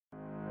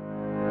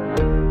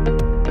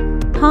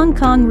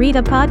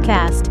HKRITA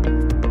podcast.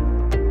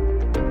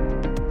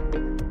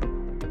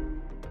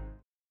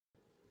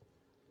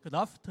 Good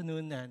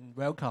afternoon and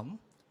welcome.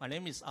 My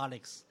name is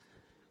Alex.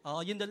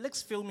 In the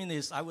next few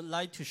minutes, I would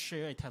like to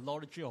share a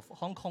technology of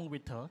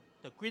HKRITA,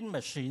 the green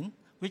machine,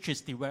 which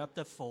is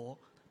developed for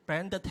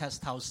branded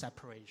textile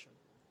separation.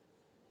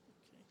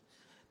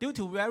 Due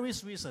to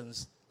various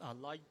reasons,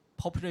 like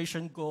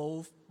population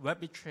growth,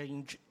 rapid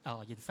change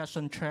in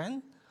fashion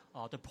trend,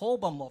 the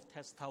problem of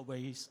textile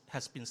waste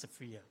has been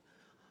severe.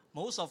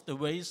 Most of the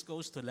waste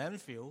goes to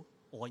landfill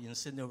or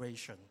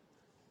incineration.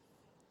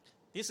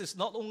 This is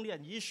not only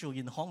an issue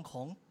in Hong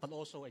Kong, but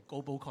also a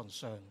global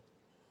concern.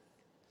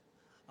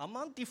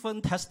 Among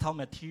different textile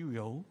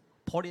material,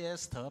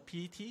 polyester,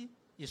 PET,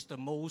 is the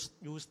most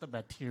used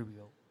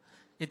material.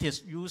 It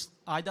is used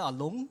either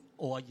alone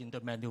or in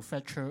the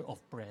manufacture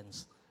of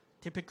brands,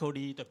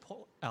 typically the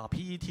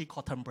PET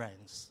cotton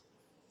brands.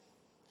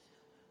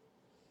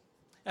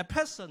 At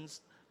present,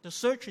 the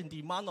surge in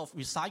demand of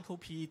recycled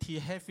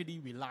PET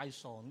heavily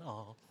relies on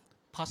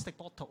plastic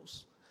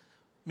bottles,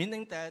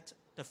 meaning that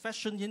the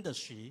fashion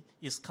industry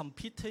is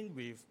competing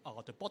with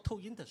the bottle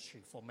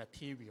industry for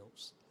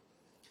materials.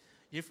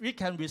 If we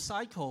can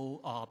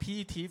recycle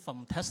PET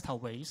from textile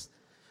waste,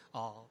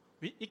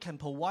 it can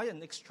provide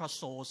an extra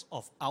source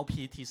of our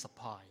PET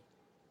supply.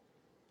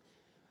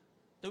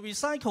 The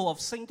recycle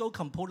of single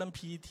component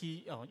PET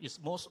is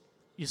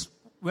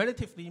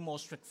relatively more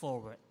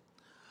straightforward.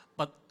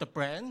 But the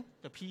brand,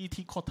 the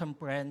PET cotton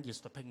brand, is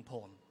the ping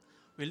pong.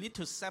 We need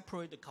to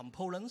separate the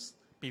components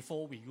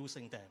before we're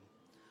using them.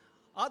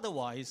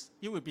 Otherwise,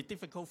 it will be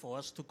difficult for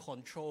us to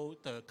control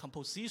the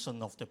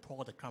composition of the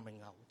product coming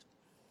out.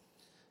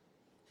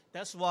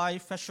 That's why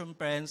fashion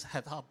brands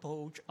had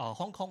approached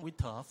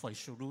HKRITA for a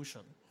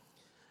solution.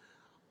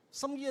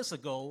 Some years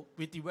ago,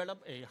 we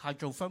developed a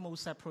hydrothermal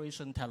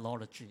separation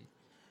technology.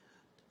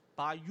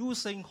 By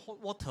using hot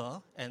water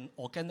and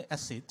organic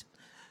acid,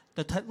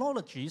 the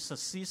technology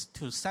succeeds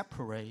to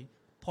separate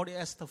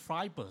polyester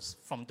fibres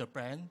from the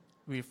brand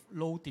with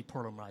low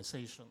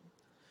depolymerization.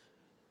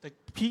 The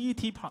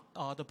PET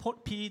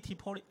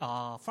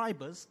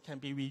fibres can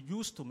be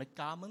reused to make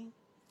garments,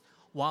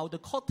 while the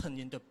cotton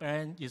in the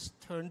brand is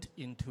turned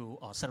into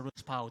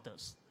cellulose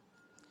powders.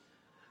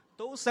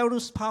 Those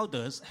cellulose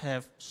powders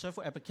have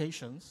several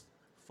applications.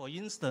 For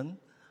instance,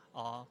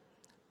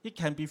 they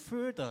can be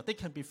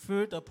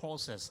further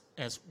processed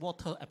as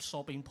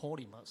water-absorbing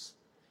polymers.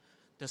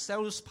 The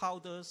cellulose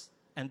powders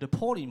and the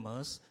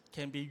polymers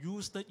can be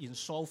used in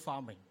soil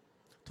farming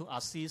to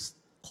assist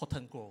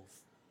cotton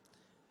growth.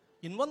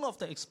 In one of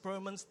the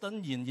experiments done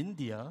in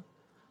India,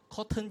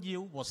 cotton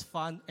yield was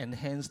found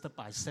enhanced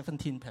by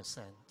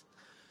 17%.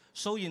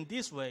 So in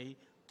this way,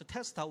 the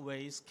textile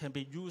waste can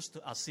be used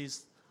to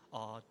assist,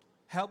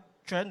 help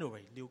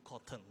generate new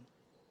cotton.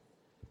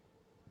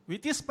 We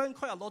did spend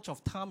quite a lot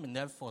of time and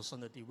efforts on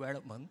the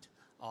development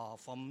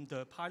from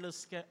the pilot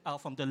scale,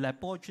 from the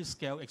laboratory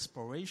scale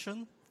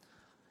exploration,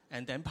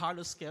 and then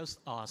pilot scale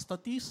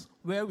studies,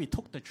 where we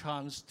took the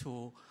chance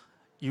to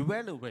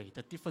evaluate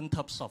the different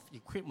types of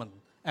equipment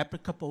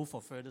applicable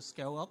for further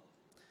scale up,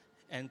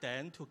 and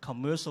then to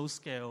commercial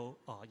scale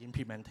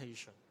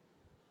implementation.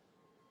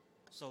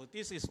 So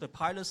this is the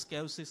pilot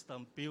scale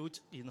system built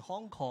in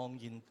Hong Kong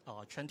in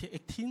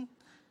 2018,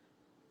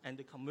 and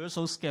the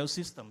commercial scale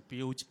system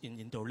built in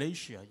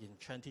Indonesia in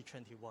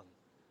 2021.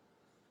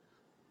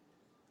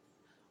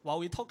 While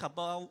we talk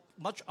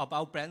much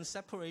about brand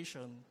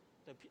separation,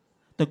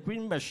 the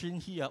green machine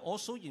here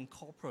also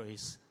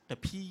incorporates the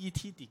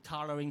PET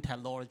decoloring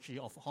technology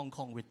of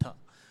HKRITA.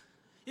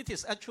 It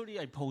is actually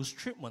a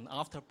post-treatment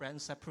after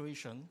brand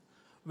separation,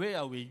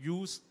 where we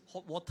use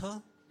hot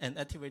water and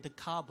activated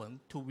carbon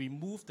to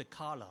remove the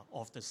color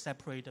of the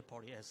separated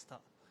polyester.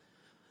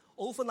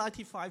 Over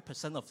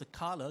 95% of the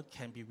color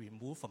can be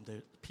removed from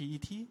the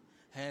PET,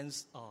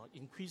 hence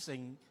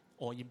increasing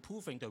or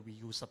improving the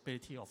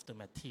reusability of the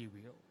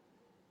material.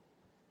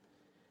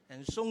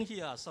 And shown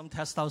here are some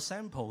textile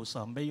samples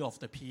made of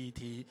the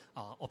PET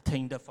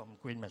obtained from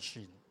green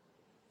machine.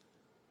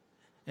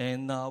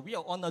 And we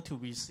are honored to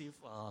receive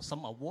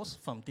some awards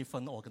from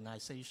different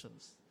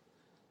organizations.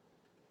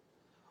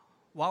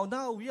 While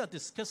now we are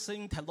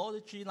discussing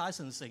technology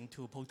licensing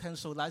to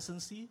potential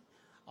licensee,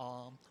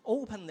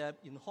 Open Lab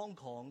in Hong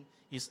Kong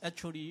is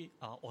actually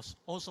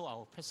also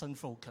our present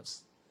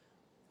focus.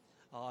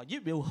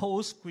 It will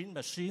host green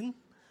machine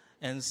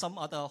and some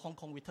other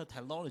HKRITA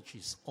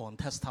technologies on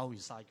textile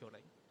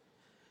recycling.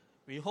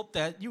 We hope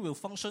that it will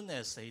function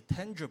as a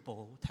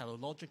tangible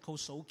technological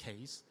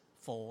showcase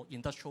for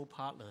industrial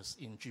partners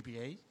in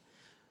GBA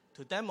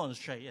to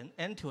demonstrate an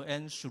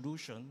end-to-end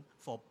solution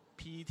for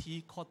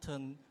PET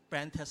cotton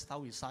brand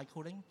textile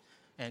recycling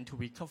and to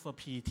recover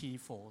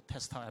PET for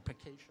textile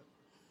application.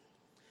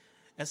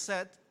 As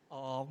said,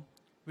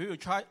 we will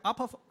try,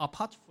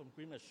 apart from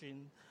green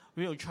machine,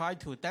 we will try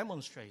to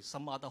demonstrate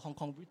some other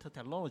HKRITA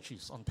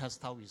technologies on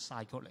textile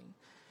recycling.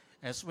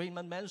 As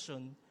Raymond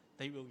mentioned,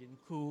 they will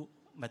include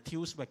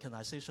materials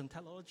recognition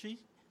technology,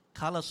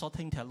 color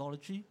sorting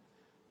technology,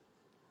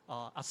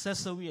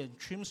 accessory and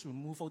trims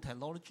removal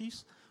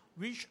technologies,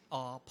 which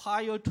are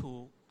prior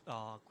to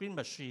green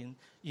machine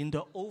in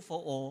the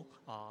overall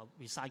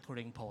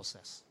recycling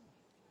process.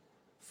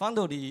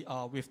 Finally,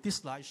 with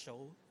this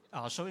slideshow,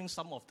 showing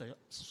some of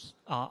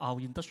our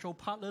industrial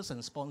partners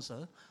and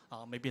sponsors,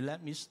 maybe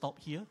let me stop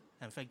here,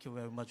 and thank you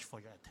very much for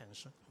your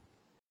attention.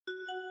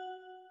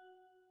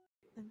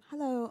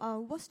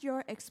 Hello, what's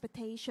your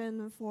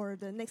expectation for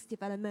the next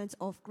development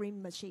of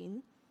green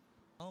machine?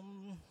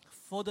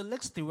 For the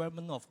next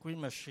development of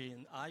green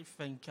machine, I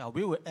think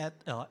we will add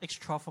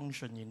extra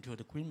function into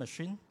the green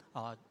machine.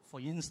 For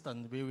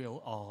instance, we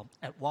will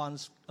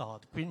advance the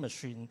green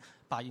machine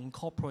by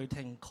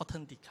incorporating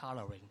cotton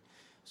decoloring.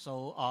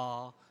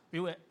 So we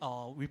will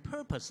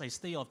repurpose a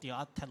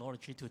state-of-the-art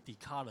technology to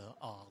decolor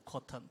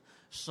cotton.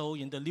 So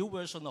in the new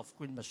version of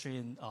green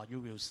machine, you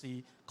will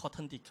see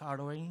cotton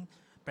decoloring,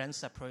 brand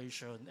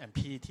separation, and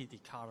PET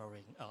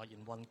decoloring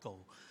in one go.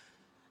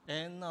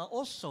 And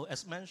also,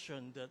 as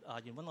mentioned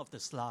in one of the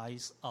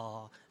slides,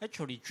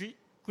 actually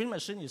green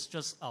machine is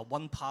just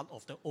one part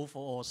of the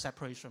overall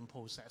separation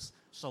process.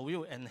 So we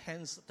will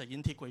enhance the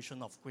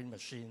integration of green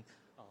machine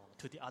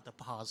to the other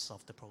parts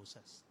of the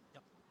process.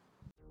 Yep.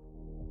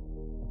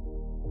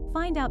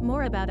 Find out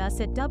more about us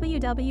at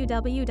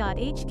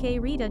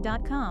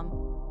www.hkrita.com.